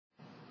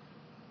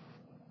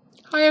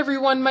Hi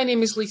everyone, my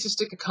name is Lisa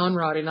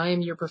Sticka-Conrad and I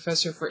am your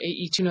professor for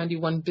AE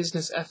 291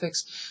 Business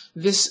Ethics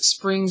this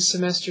spring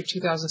semester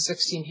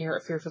 2016 here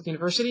at Fairfield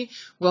University.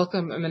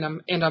 Welcome,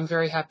 and I'm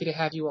very happy to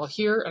have you all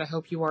here, and I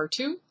hope you are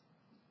too.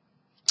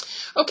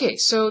 Okay,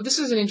 so this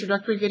is an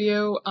introductory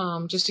video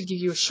just to give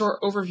you a short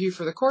overview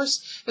for the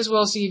course, as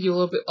well as to give you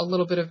a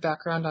little bit of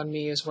background on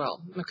me as well.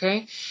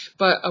 Okay,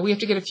 but we have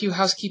to get a few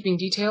housekeeping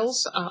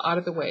details out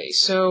of the way.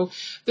 So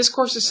this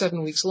course is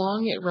 7 weeks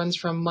long. It runs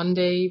from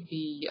Monday,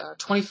 the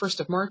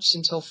 21st of March,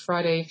 until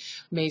Friday,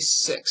 May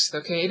 6th.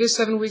 Okay, it is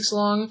 7 weeks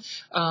long.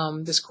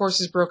 This course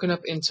is broken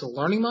up into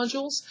learning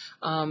modules,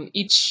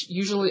 each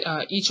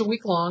a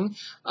week long.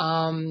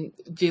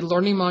 The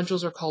learning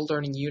modules are called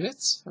learning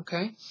units.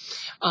 Okay.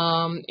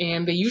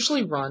 And they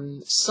usually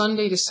run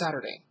Sunday to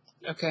Saturday,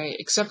 okay,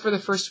 except for the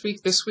first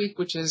week, this week,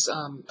 which is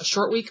a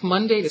short week,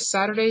 Monday to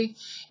Saturday,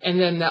 and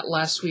then that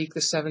last week, the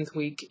 7th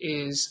week,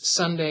 is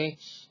Sunday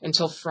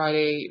until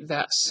Friday,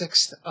 that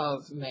 6th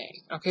of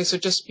May. Okay, so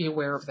just be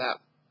aware of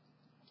that.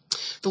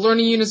 The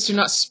learning units do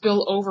not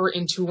spill over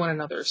into one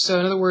another. So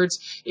in other words,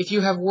 if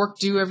you have work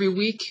due every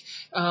week,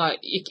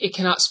 it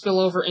cannot spill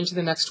over into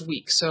the next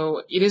week.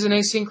 So it is an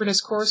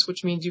asynchronous course,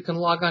 which means you can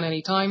log on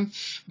anytime,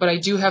 but I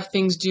do have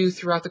things due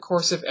throughout the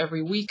course of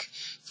every week.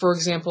 For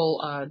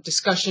example,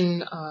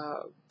 discussion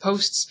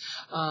posts,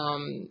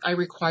 I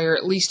require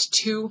at least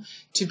 2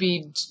 to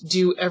be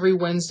due every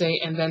Wednesday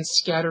and then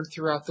scattered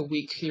throughout the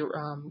week here,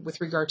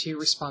 with regard to your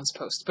response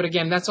posts. But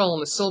again, that's all in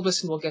the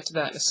syllabus, and we'll get to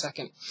that in a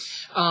second.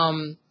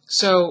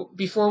 So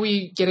before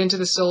we get into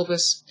the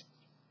syllabus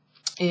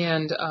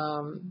and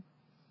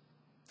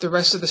the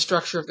rest of the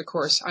structure of the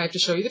course, I have to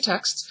show you the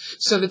texts.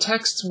 So the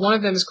texts, one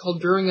of them is called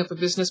Brewing Up a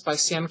Business by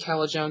Sam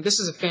Calagione. This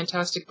is a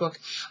fantastic book,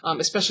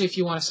 especially if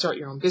you want to start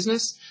your own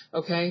business,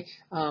 okay?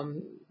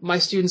 My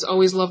students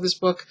always love this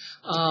book,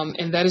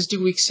 and that is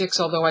due week 6,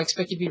 although I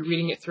expect you to be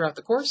reading it throughout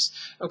the course,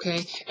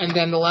 okay? And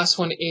then the last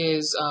one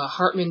is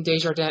Hartman,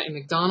 Desjardins, and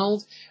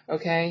McDonald,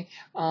 okay?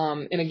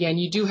 And again,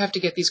 you do have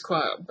to get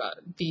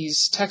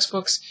these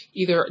textbooks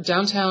either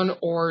downtown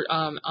or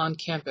on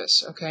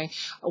campus, okay?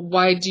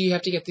 Why do you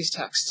have to get these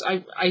texts?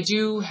 I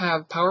do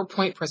have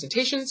PowerPoint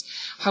presentations.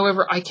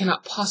 However, I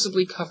cannot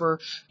possibly cover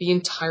the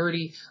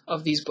entirety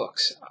of these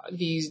books.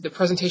 The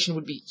presentation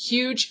would be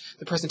huge,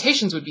 the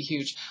presentations would be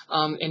huge,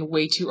 and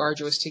way too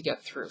arduous to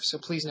get through. So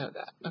please note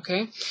that,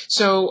 okay?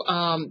 So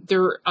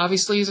there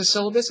obviously is a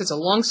syllabus. It's a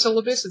long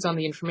syllabus. It's on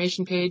the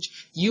information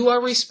page. You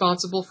are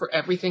responsible for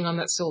everything on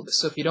that syllabus.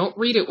 So if you don't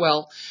read it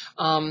well,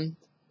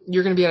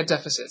 you're going to be at a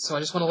deficit. So I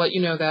just want to let you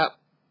know that.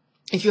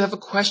 If you have a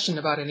question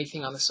about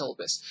anything on the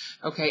syllabus,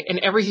 okay, and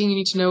everything you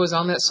need to know is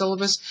on that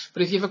syllabus,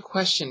 but if you have a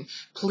question,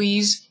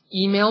 please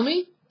email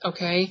me,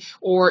 okay,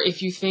 or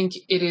if you think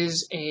it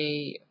is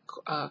a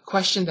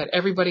question that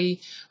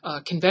everybody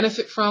can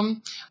benefit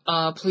from,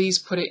 please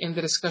put it in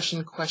the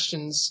discussion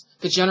questions,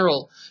 the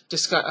general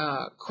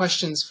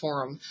questions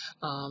forum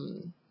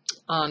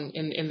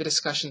in the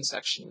discussion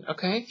section,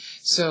 okay,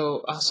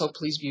 so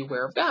please be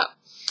aware of that.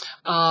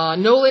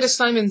 No late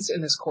assignments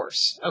in this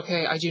course.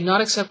 Okay, I do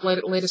not accept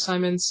late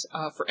assignments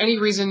for any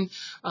reason.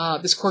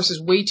 This course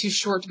is way too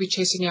short to be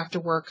chasing after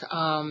work,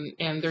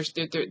 and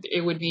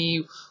it would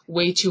be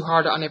way too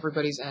hard on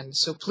everybody's end.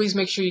 So please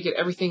make sure you get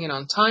everything in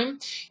on time.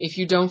 If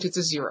you don't, it's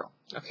a 0.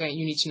 Okay,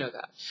 you need to know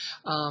that.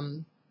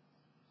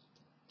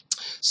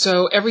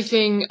 So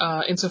everything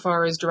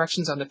insofar as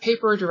directions on the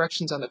paper,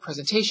 directions on the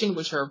presentation,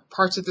 which are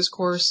parts of this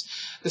course,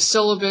 the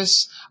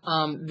syllabus,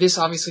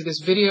 this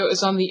video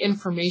is on the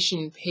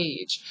information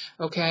page,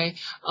 okay?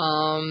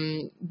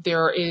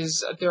 There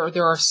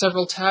are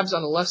several tabs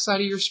on the left side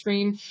of your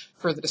screen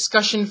for the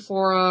discussion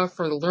fora,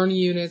 for the learning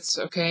units,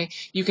 okay?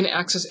 You can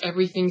access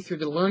everything through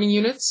the learning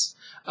units,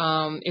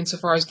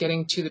 insofar as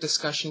getting to the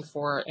discussion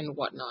fora and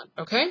whatnot,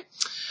 okay?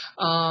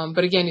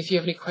 But again, if you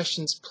have any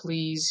questions,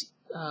 please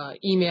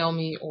email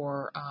me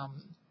or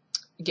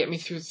get me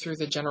through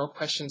the general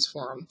questions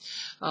forum.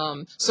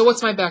 So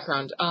what's my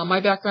background? My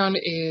background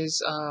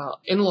is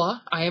in law.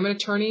 I am an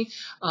attorney,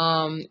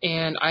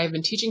 and I have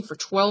been teaching for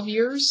 12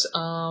 years,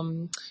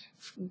 all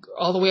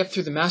the way up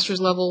through the master's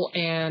level,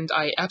 and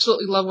I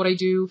absolutely love what I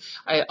do.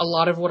 A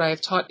lot of what I have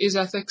taught is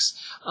ethics.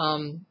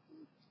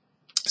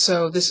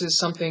 So this is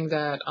something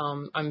that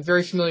I'm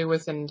very familiar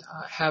with and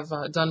have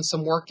done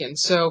some work in.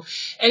 So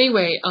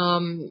anyway,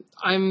 I'm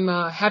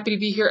happy to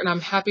be here, and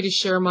I'm happy to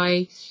share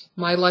my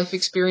life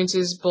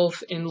experiences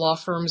both in law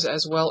firms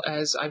as well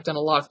as I've done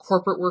a lot of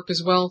corporate work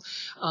as well.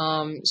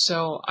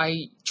 So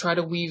I try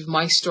to weave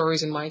my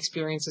stories and my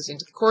experiences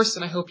into the course,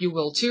 and I hope you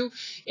will too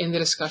in the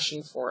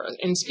discussion fora.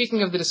 And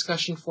speaking of the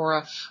discussion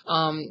fora,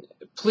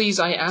 please,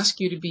 I ask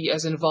you to be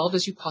as involved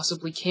as you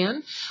possibly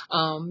can.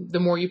 The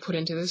more you put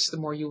into this, the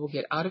more you will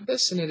get out of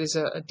this, and it is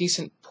a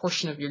decent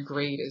portion of your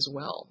grade as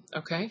well.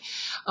 Okay.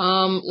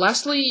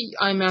 Lastly,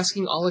 I'm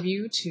asking all of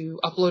you to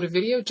upload a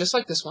video just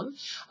like this one.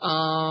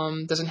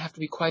 Doesn't have to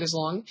be quite as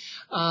long,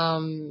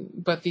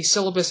 but the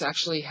syllabus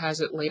actually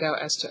has it laid out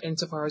as to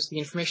insofar as the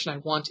information I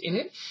want in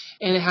it,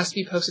 and it has to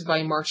be posted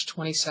by March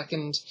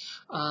 22nd,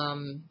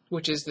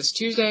 which is this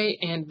Tuesday,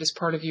 and this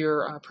part of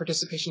your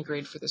participation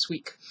grade for this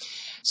week.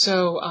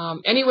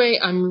 So anyway,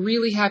 I'm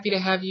really happy to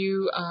have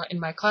you in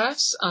my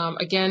class.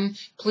 Again,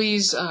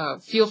 please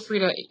feel free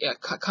to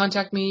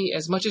contact me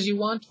as much as you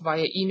want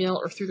via email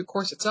or through the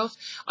course itself.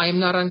 I am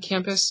not on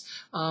campus.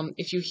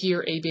 If you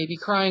hear a baby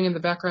crying in the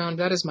background,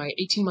 that is my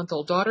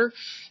 18-month-old daughter,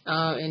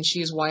 and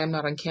she is why I'm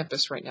not on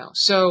campus right now.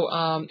 So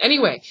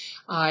anyway,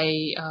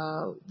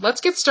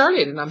 let's get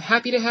started, and I'm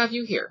happy to have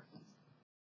you here.